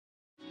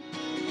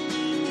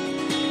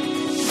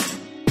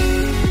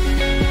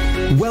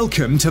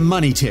Welcome to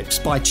Money Tips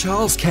by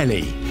Charles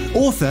Kelly,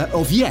 author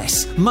of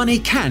Yes, Money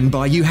Can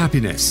Buy You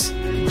Happiness.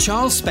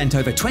 Charles spent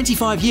over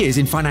 25 years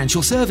in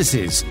financial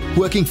services,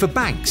 working for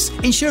banks,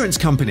 insurance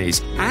companies,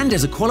 and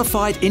as a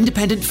qualified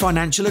independent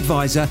financial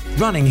advisor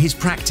running his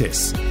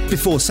practice,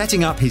 before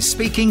setting up his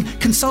speaking,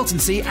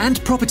 consultancy,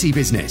 and property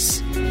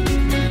business.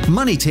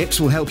 Money Tips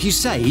will help you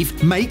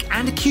save, make,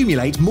 and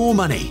accumulate more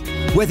money,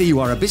 whether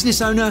you are a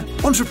business owner,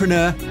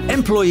 entrepreneur,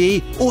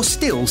 employee, or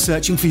still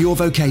searching for your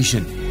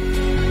vocation.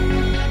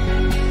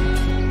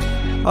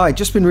 I've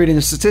just been reading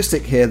a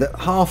statistic here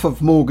that half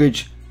of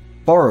mortgage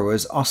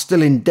borrowers are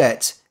still in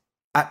debt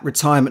at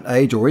retirement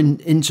age or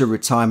into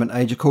retirement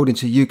age, according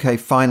to UK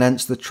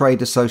Finance, the trade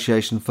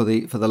association for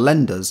the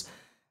lenders.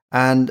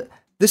 And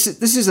this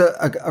is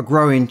a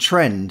growing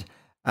trend.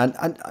 And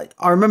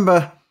I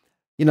remember,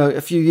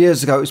 a few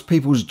years ago, it was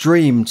people's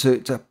dream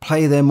to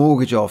pay their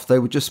mortgage off. They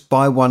would just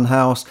buy one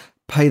house,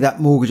 pay that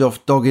mortgage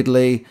off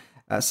doggedly,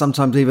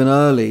 sometimes even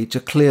early,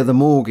 to clear the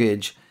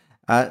mortgage.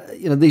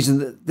 These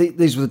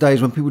were the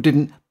days when people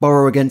didn't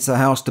borrow against the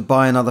house to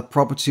buy another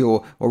property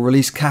or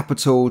release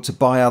capital to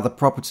buy other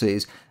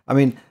properties. I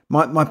mean,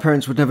 my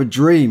parents would never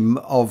dream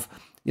of,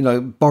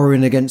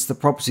 borrowing against the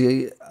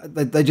property.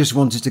 They just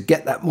wanted to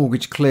get that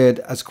mortgage cleared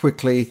as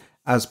quickly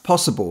as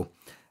possible.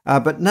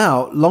 But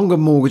now longer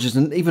mortgages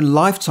and even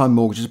lifetime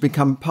mortgages have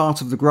become part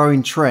of the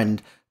growing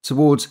trend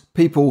towards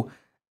people,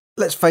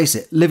 let's face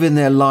it, living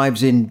their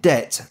lives in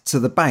debt to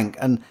the bank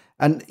and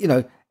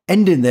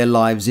ending their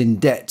lives in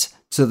debt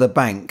to the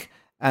bank.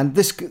 And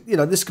this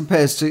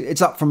compares to,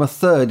 it's up from a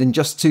third in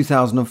just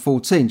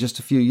 2014, just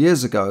a few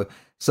years ago.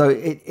 So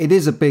it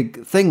is a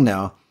big thing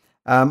now.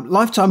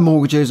 Lifetime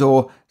mortgages,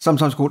 or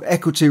sometimes called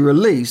equity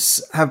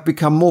release, have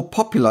become more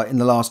popular in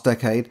the last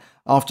decade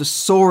after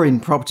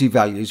soaring property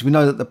values. We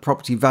know that the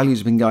property values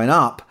have been going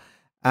up,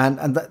 and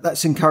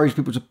that's encouraged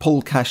people to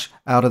pull cash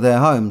out of their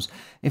homes.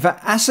 In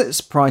fact, assets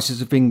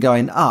prices have been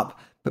going up,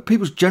 but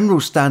people's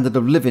general standard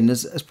of living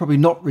has probably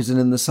not risen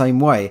in the same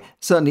way.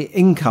 Certainly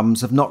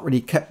incomes have not really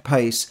kept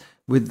pace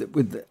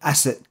with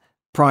asset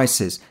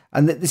prices.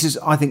 And this is,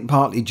 I think,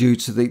 partly due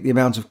to the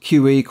amount of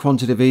QE,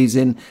 quantitative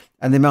easing,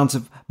 and the amount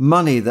of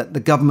money that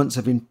the governments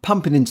have been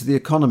pumping into the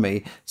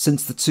economy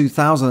since the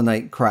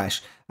 2008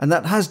 crash. And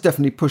that has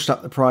definitely pushed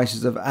up the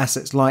prices of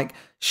assets like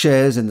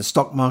shares in the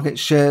stock market,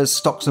 shares,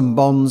 stocks and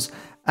bonds,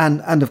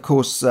 and of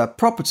course,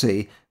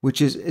 property,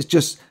 which is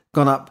just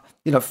gone up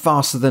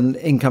faster than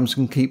incomes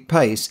can keep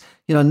pace.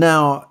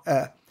 Now,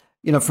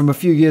 from a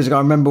few years ago, I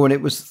remember when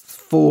it was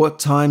 4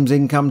 times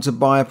income to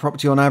buy a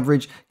property on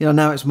average.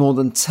 Now it's more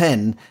than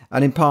 10.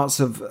 And in parts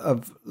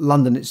of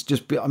London, it's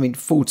just,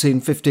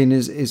 14, 15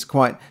 is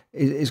quite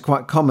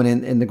common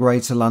in the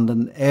Greater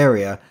London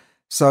area.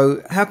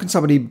 So how can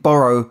somebody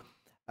borrow,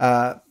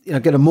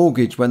 get a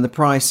mortgage when the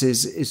price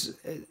is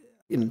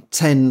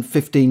 10,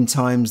 15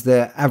 times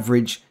their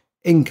average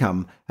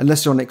income,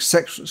 unless they're on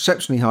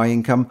exceptionally high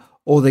income,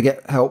 or they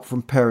get help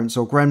from parents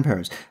or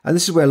grandparents. And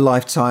this is where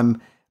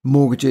lifetime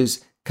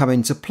mortgages come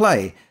into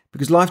play,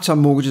 because lifetime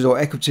mortgages or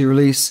equity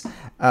release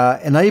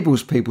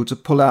enables people to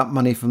pull out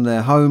money from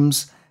their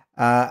homes.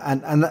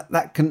 And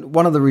that can,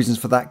 one of the reasons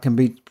for that can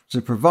be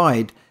to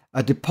provide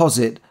a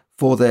deposit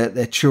for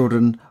their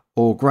children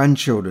or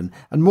grandchildren.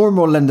 And more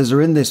lenders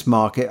are in this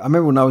market. I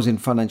remember when I was in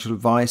financial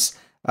advice,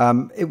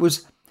 it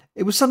was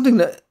something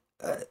that,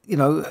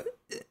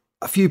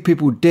 a few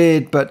people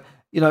did, but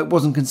it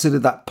wasn't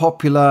considered that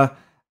popular.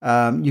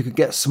 You could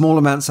get small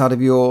amounts out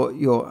of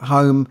your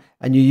home,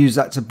 and you use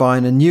that to buy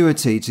an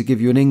annuity to give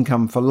you an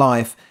income for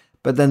life.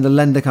 But then the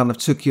lender kind of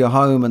took your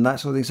home and that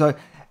sort of thing.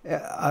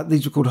 So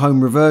these were called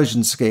home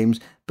reversion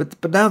schemes.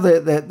 But now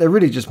they're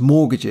really just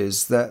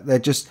mortgages. They're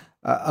just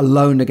a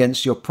loan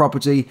against your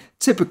property.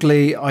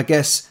 Typically, I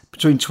guess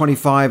between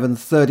 25 and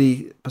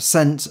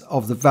 30%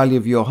 of the value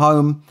of your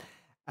home.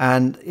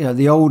 And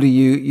the older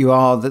you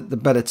are, the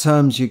better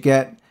terms you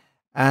get.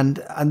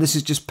 And this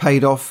is just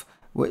paid off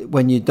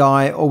when you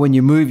die, or when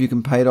you move, you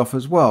can pay it off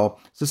as well.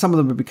 So some of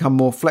them have become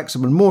more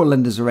flexible, and more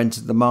lenders are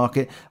entered the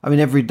market.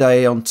 Every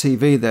day on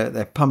TV,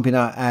 they're pumping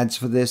out ads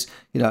for this.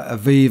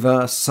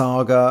 Aviva,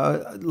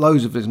 Saga,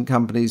 loads of different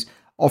companies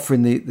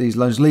offering these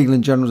loans. Legal &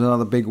 General is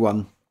another big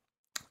one.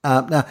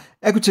 Now,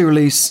 equity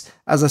release,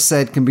 as I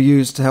said, can be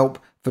used to help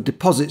for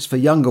deposits for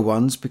younger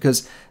ones,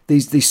 because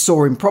these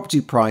soaring property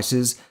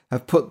prices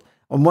have put,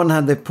 on one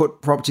hand, they've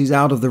put properties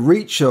out of the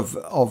reach of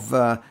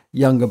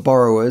younger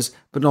borrowers,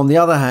 but on the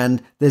other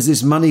hand, there's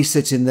this money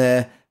sitting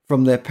there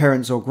from their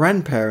parents or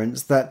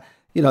grandparents that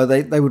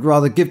they would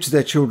rather give to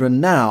their children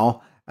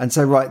now and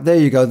say, right, there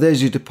you go,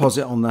 there's your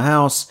deposit on the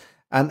house,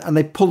 and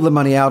they pull the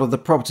money out of the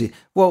property.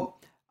 Well,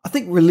 I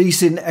think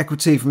releasing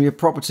equity from your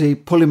property,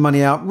 pulling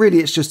money out, really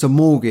it's just a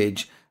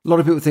mortgage. A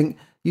lot of people think,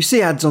 you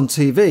see ads on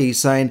TV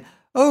saying,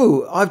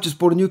 oh, I've just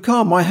bought a new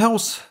car. My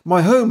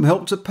home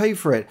helped to pay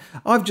for it.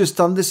 I've just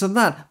done this and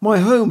that. My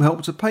home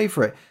helped to pay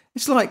for it.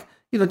 It's like,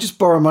 just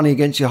borrow money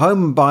against your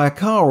home and buy a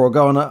car, or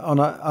go on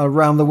a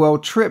around the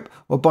world trip,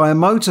 or buy a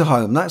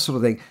motorhome, that sort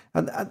of thing.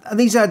 And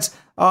these ads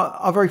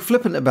are very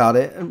flippant about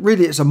it. And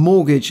really, it's a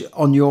mortgage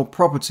on your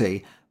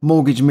property.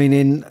 Mortgage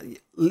meaning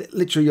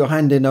literally you're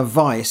handing a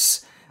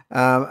vice,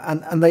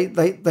 and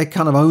they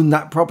kind of own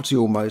that property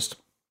almost.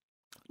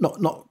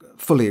 Not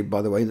fully,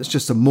 by the way. That's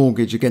just a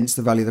mortgage against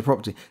the value of the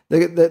property.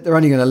 They're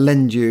only going to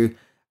lend you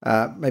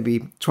maybe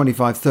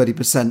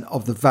 25-30%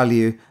 of the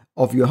value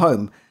of your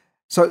home.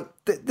 So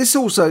this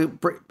also,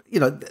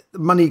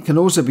 money can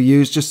also be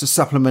used just to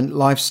supplement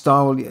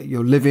lifestyle,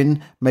 your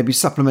living, maybe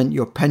supplement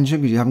your pension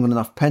because you haven't got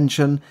enough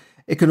pension.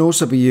 It can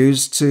also be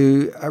used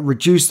to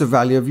reduce the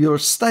value of your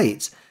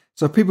estate.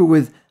 So people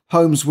with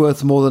homes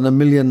worth more than £1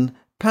 million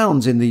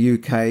in the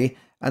UK,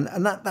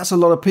 and that's a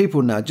lot of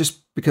people now, just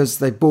because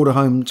they bought a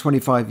home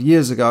 25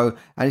 years ago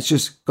and it's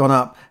just gone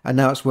up and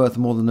now it's worth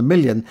more than £1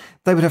 million.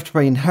 They would have to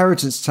pay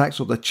inheritance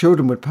tax, or their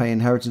children would pay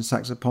inheritance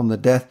tax upon their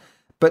death.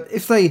 But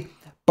if they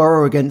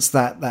borrow against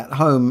that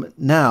home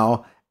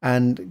now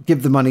and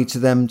give the money to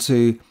them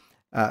to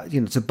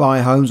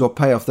buy homes or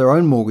pay off their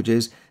own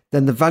mortgages,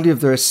 then the value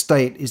of their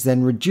estate is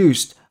then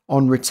reduced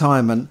on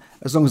retirement,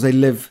 as long as they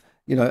live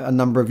a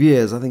number of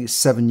years. I think it's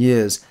 7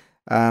 years.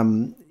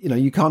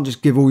 You can't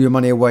just give all your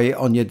money away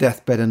on your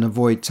deathbed and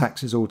avoid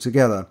taxes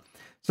altogether.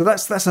 So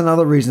that's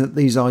another reason that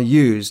these are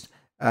used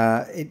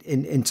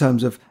in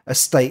terms of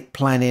estate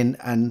planning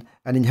and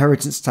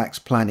inheritance tax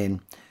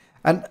planning.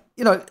 And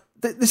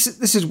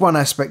this is one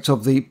aspect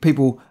of the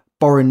people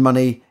borrowing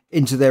money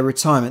into their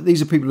retirement.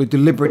 These are people who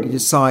deliberately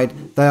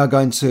decide they are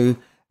going to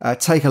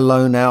take a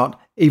loan out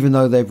even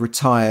though they've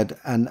retired,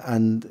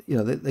 and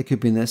they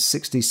could be in their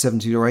 60s,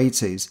 70s or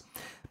 80s.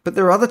 But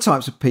there are other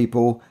types of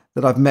people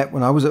that I've met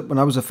when I was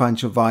a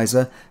financial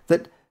advisor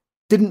that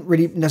didn't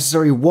really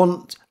necessarily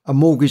want a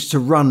mortgage to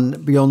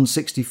run beyond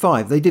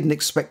 65. They didn't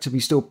expect to be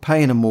still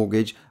paying a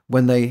mortgage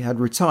when they had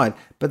retired.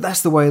 But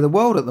that's the way of the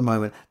world at the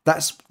moment.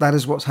 That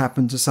is what's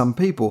happened to some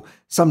people.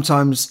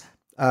 Sometimes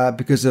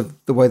because of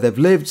the way they've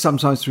lived,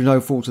 sometimes through no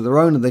fault of their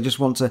own, and they just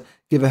want to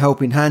give a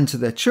helping hand to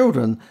their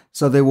children.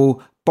 So they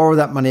will borrow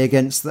that money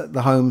against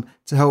the home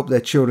to help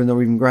their children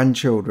or even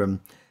grandchildren.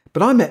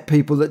 But I met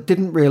people that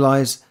didn't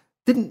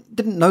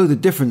know the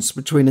difference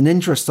between an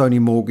interest-only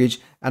mortgage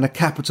and a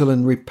capital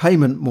and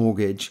repayment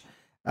mortgage.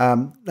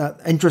 That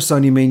interest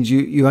only means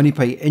you only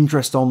pay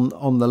interest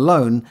on the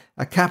loan.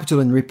 A capital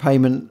and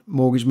repayment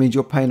mortgage means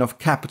you're paying off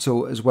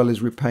capital as well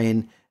as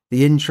repaying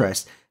the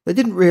interest. They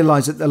didn't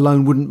realise that the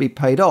loan wouldn't be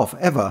paid off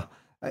ever.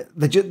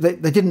 They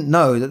didn't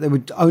know that they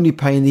were only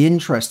paying the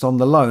interest on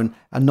the loan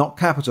and not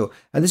capital.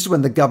 And this is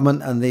when the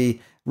government and the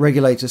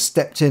regulators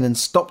stepped in and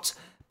stopped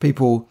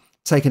people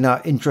taking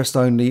out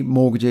interest-only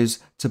mortgages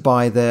to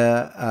buy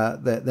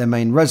their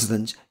main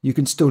residence. You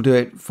can still do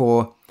it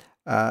for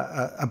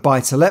a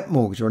buy-to-let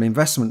mortgage or an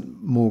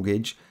investment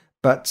mortgage,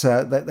 but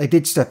they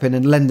did step in,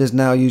 and lenders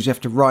now usually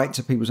have to write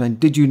to people saying,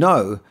 "Did you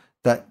know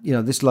that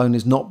this loan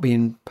is not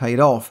being paid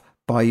off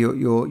by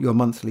your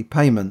monthly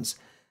payments?"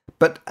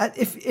 But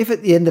if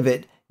at the end of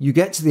it you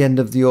get to the end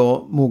of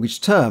your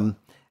mortgage term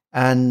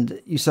and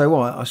you say,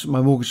 "Well,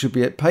 my mortgage should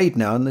be paid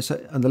now," and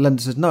the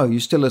lender says, "No, you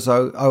still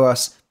owe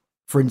us,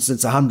 for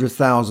instance,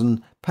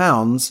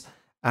 £100,000,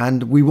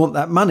 and we want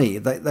that money."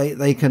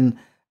 They can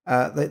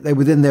they're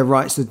within their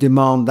rights to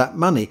demand that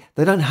money.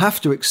 They don't have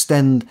to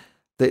extend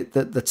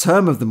the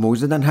term of the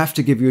mortgage. They don't have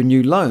to give you a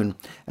new loan.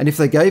 And if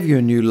they gave you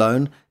a new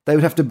loan, they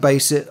would have to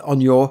base it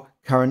on your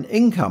current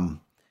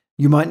income.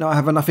 You might not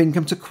have enough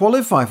income to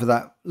qualify for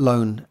that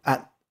loan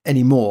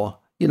anymore.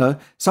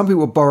 Some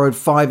people borrowed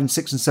 5 and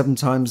 6 and 7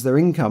 times their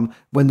income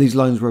when these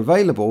loans were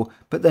available,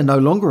 but they're no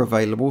longer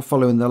available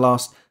following the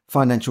last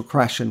financial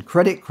crash and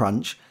credit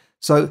crunch.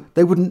 So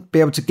they wouldn't be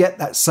able to get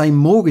that same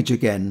mortgage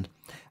again.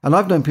 And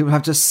I've known people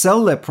have to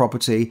sell their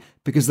property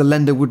because the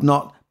lender would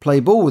not play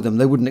ball with them.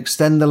 They wouldn't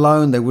extend the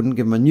loan. They wouldn't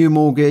give them a new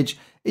mortgage.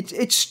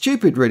 It's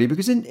stupid, really,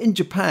 because in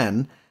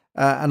Japan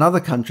and other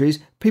countries,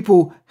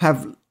 people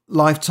have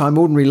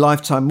ordinary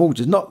lifetime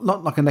mortgages, not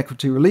like an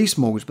equity release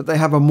mortgage, but they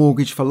have a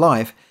mortgage for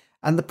life.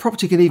 And the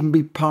property can even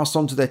be passed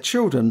on to their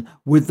children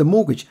with the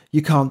mortgage.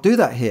 You can't do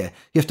that here.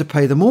 You have to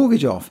pay the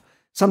mortgage off.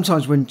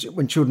 Sometimes when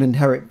children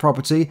inherit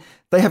property,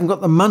 they haven't got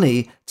the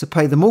money to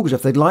pay the mortgage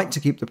off. They'd like to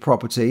keep the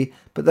property,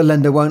 but the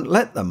lender won't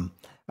let them.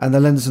 And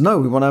the lender says, "No,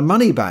 we want our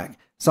money back."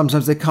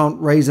 Sometimes they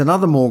can't raise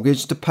another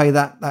mortgage to pay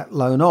that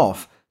loan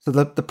off. So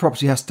the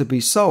property has to be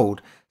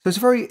sold. So it's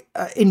a very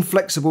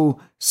inflexible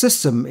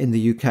system in the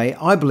UK.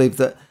 I believe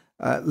that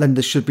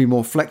lenders should be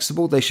more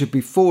flexible. They should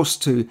be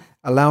forced to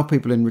allow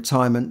people in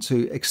retirement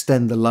to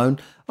extend the loan.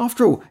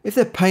 After all, if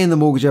they're paying the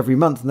mortgage every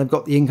month and they've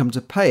got the income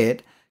to pay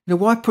it,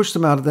 why push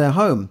them out of their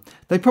home?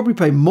 They probably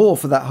pay more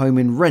for that home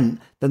in rent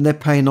than they're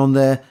paying on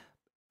their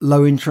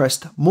low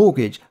interest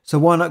mortgage. So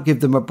why not give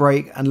them a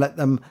break and let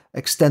them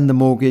extend the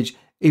mortgage,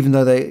 even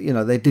though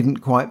they didn't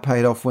quite pay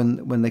it off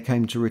when they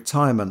came to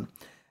retirement?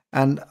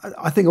 And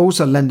I think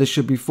also lenders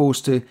should be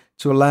forced to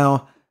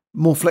allow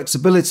more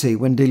flexibility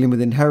when dealing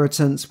with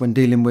inheritance, when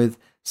dealing with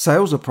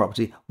sales of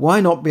property. Why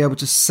not be able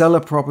to sell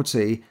a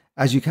property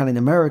as you can in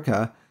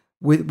America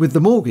with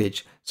the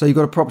mortgage. So you've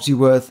got a property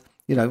worth,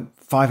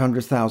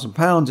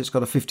 £500,000. It's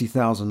got a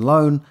 $50,000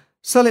 loan.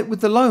 Sell it with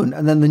the loan,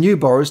 and then the new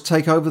borrowers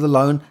take over the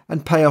loan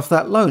and pay off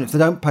that loan. If they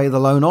don't pay the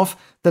loan off,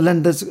 the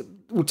lenders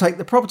will take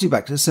the property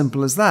back. It's as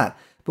simple as that.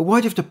 But why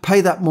do you have to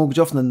pay that mortgage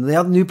off, and then the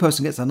other new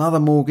person gets another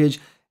mortgage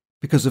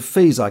because of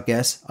fees? I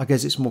guess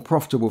it's more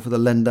profitable for the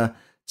lender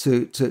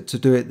to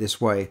do it this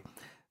way.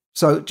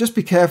 So just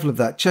be careful of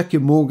that. Check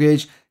your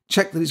mortgage.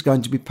 Check that it's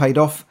going to be paid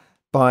off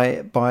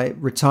by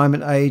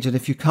retirement age, and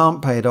if you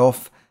can't pay it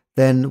off,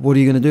 then what are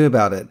you going to do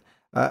about it?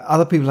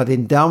 Other people had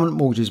endowment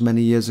mortgages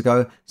many years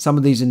ago. Some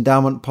of these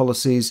endowment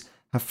policies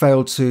have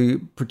failed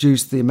to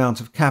produce the amount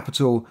of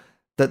capital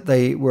that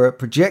they were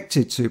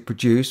projected to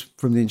produce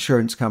from the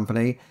insurance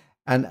company,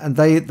 and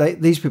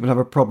these people have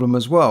a problem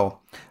as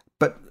well.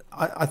 But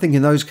I think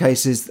in those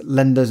cases,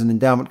 lenders and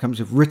endowment companies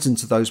have written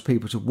to those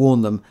people to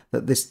warn them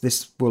that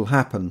this will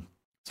happen.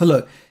 So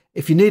look,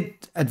 if you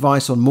need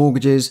advice on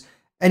mortgages,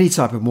 any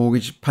type of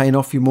mortgage, paying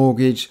off your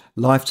mortgage,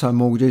 lifetime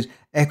mortgages,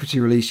 equity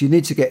release, you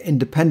need to get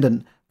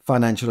independent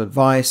financial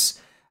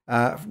advice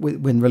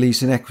when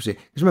releasing equity.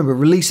 Because remember,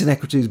 releasing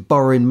equity is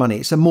borrowing money.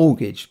 It's a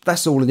mortgage.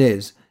 That's all it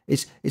is.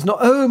 It's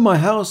not, my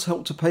house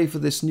helped to pay for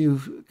this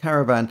new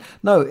caravan.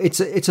 No, it's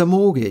a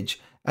mortgage,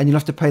 and you'll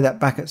have to pay that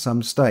back at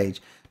some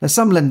stage. Now,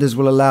 some lenders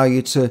will allow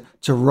you to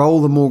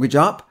roll the mortgage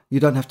up. You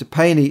don't have to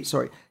pay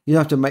you don't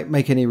have to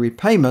make any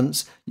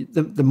repayments.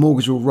 The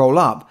mortgage will roll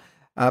up.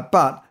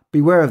 But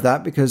beware of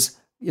that, because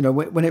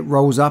when it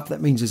rolls up,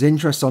 that means there's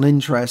interest on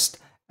interest,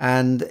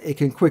 and it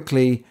can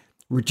quickly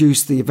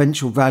reduce the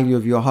eventual value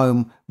of your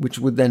home, which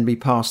would then be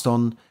passed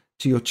on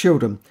to your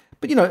children.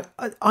 But,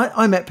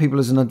 I met people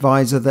as an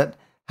advisor that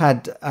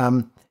had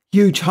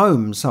huge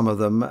homes, some of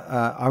them.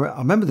 I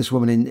remember this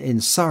woman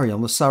in Surrey,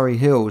 on the Surrey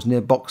Hills,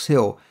 near Box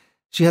Hill.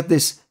 She had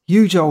this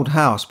huge old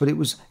house, but it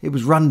was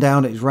run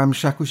down, it was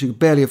ramshackle, she could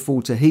barely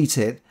afford to heat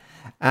it.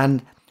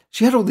 And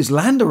she had all this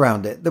land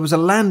around it. There was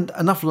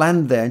enough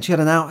land there, and she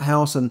had an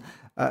outhouse and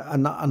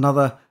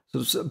another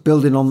sort of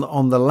building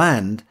on the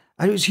land.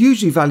 And it was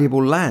hugely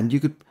valuable land.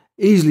 You could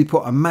easily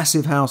put a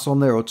massive house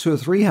on there, or 2 or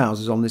 3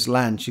 houses on this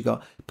land she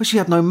got. But she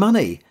had no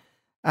money.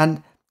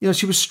 And,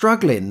 she was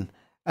struggling.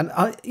 And,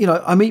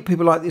 I meet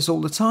people like this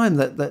all the time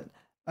that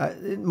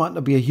it might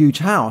not be a huge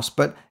house,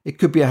 but it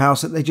could be a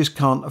house that they just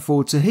can't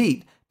afford to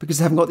heat because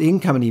they haven't got the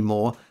income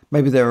anymore.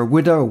 Maybe they're a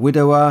widower,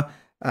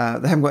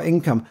 they haven't got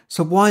income.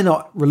 So why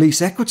not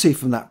release equity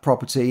from that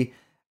property?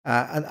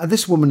 And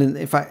this woman,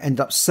 in fact, ended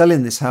up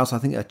selling this house. I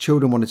think her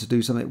children wanted to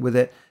do something with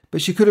it.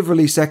 But she could have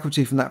released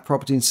equity from that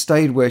property and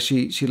stayed where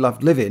she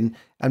loved living,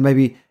 and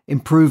maybe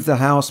improved the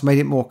house, made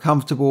it more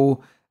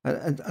comfortable,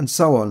 and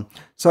so on.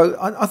 So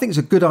I think it's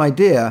a good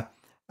idea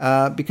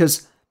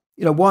because,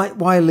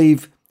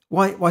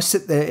 why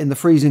sit there in the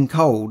freezing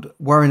cold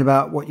worrying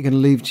about what you're going to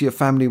leave to your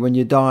family when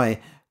you die,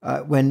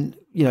 when,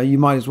 you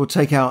might as well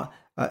take out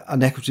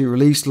an equity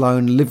release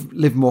loan,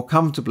 live more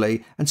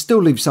comfortably, and still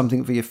leave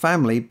something for your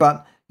family.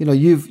 But,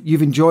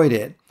 you've enjoyed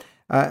it.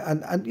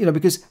 And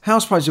because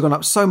house prices have gone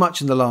up so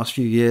much in the last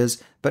few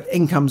years, but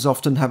incomes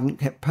often haven't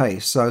kept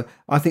pace. So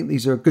I think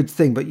these are a good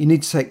thing, but you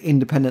need to take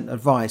independent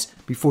advice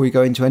before you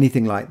go into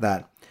anything like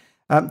that.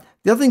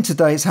 The other thing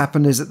today has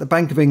happened is that the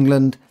Bank of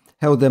England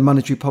held their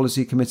Monetary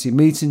Policy Committee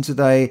meeting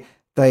today.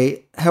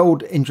 They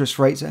held interest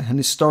rates at an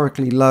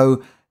historically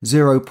low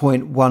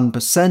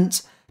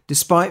 0.1%,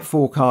 despite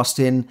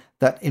forecasting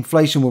that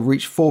inflation will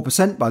reach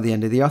 4% by the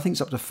end of the year. I think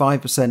it's up to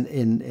 5%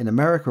 in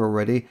America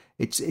already.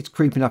 It's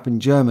creeping up in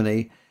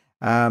Germany.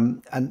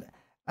 And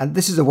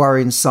this is a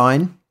worrying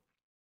sign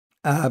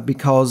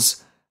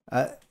because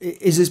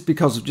is this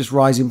because of just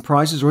rising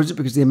prices, or is it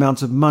because the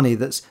amount of money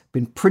that's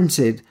been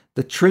printed,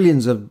 the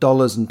trillions of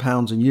dollars and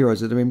pounds and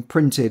euros that have been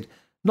printed,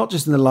 not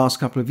just in the last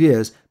couple of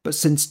years, but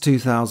since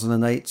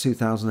 2008,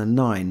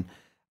 2009,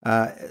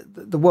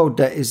 the world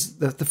debt is,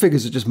 the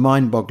figures are just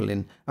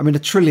mind-boggling. I mean,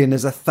 $1 trillion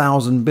is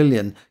 1,000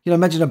 billion.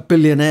 Imagine a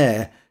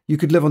billionaire. You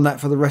could live on that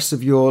for the rest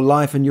of your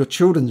life and your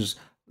children's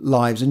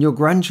lives and your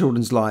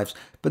grandchildren's lives.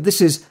 But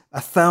this is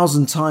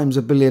 1,000 times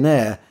a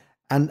billionaire.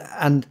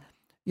 And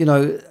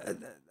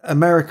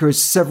America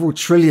is several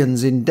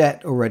trillions in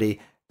debt already.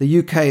 The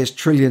UK is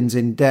trillions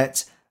in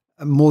debt,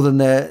 more than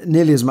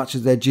nearly as much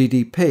as their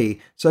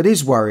GDP. So it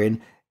is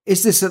worrying.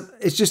 Is this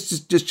it's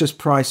just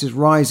prices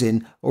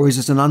rising, or is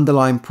this an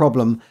underlying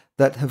problem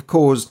that have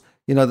caused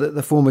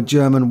the former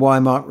German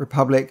Weimar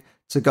Republic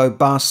to go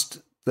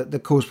bust,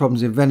 that caused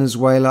problems in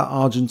Venezuela,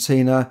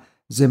 Argentina,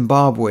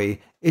 Zimbabwe?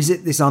 Is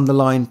it this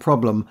underlying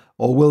problem,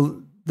 or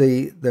will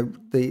the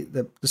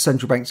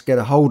central banks get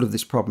a hold of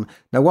this problem?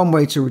 Now, one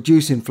way to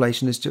reduce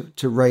inflation is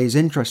to raise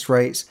interest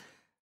rates.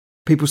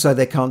 People say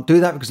they can't do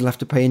that because they'll have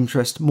to pay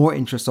more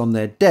interest on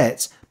their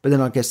debts, but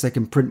then I guess they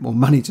can print more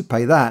money to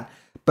pay that.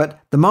 But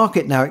the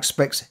market now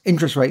expects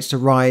interest rates to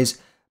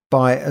rise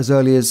by as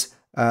early as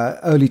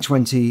early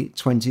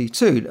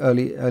 2022,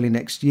 early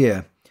next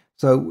year.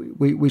 So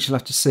we shall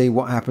have to see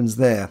what happens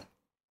there.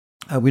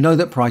 We know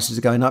that prices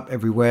are going up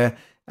everywhere,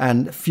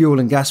 and fuel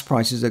and gas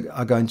prices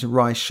are going to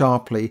rise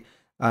sharply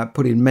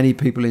putting many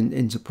people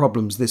into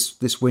problems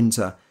this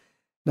winter.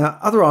 Now,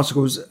 other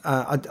articles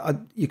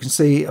you can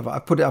see, I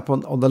put it up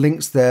on the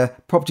links there.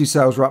 Property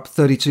sales were up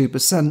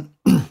 32%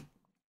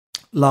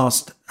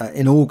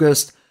 in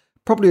August,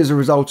 probably as a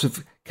result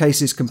of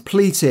cases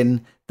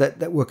completing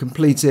that were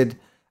completed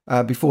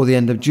before the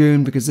end of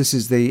June, because this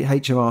is the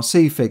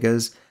HMRC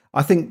figures.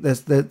 I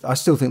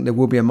still think there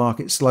will be a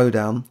market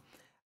slowdown,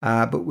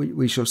 but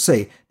we shall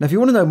see. Now, if you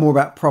want to know more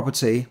about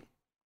property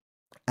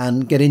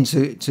and get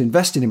into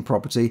investing in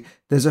property,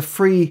 there's a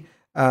free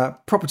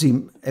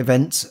property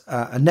event,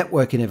 a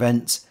networking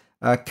event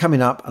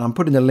coming up, and I'm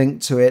putting a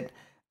link to it.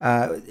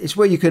 It's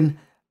where you can,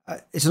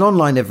 it's an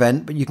online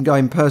event, but you can go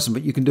in person,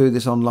 but you can do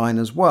this online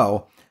as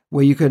well,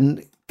 where you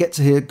can get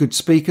to hear good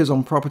speakers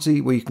on property,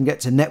 where you can get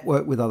to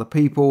network with other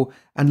people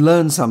and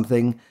learn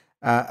something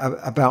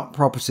about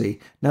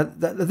property. Now,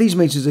 these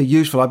meetings are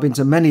useful. I've been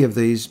to many of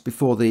these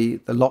before the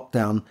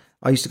lockdown.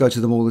 I used to go to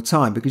them all the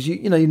time because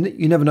you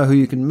never know who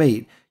you can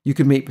meet. You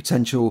can meet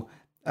potential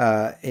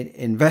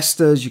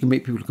investors. You can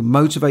meet people who can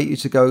motivate you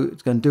to go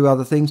and do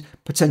other things.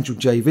 Potential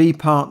JV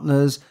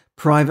partners,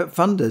 private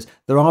funders.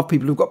 There are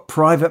people who've got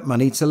private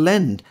money to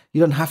lend. You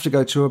don't have to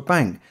go to a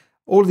bank.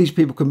 All of these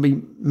people can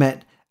be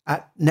met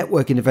at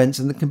networking events,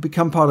 and that can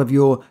become part of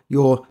your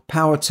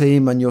power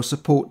team and your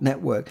support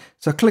network.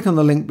 So click on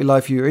the link below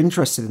if you're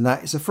interested in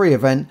that. It's a free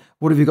event.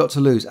 What have you got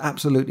to lose?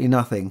 Absolutely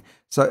nothing.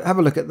 So have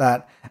a look at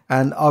that,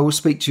 and I will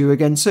speak to you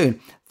again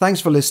soon. Thanks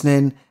for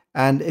listening.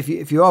 And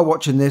if you are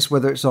watching this,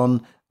 whether it's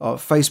on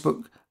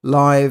Facebook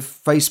Live,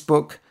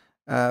 Facebook,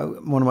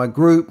 one of my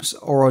groups,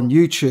 or on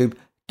YouTube,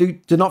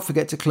 do not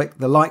forget to click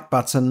the like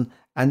button,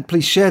 and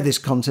please share this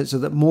content so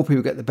that more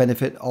people get the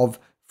benefit of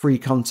free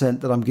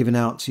content that I'm giving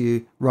out to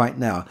you right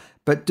now.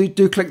 But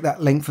do click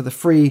that link for the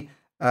free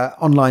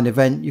online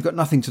event. You've got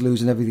nothing to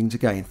lose and everything to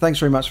gain. Thanks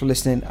very much for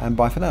listening, and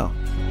bye for now.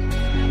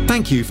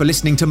 Thank you for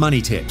listening to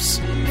Money Tips.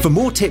 For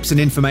more tips and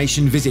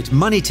information, visit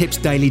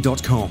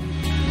moneytipsdaily.com.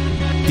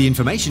 The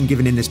information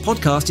given in this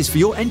podcast is for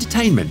your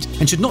entertainment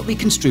and should not be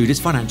construed as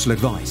financial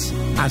advice.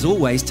 As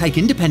always, take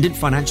independent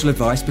financial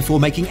advice before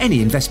making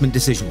any investment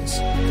decisions.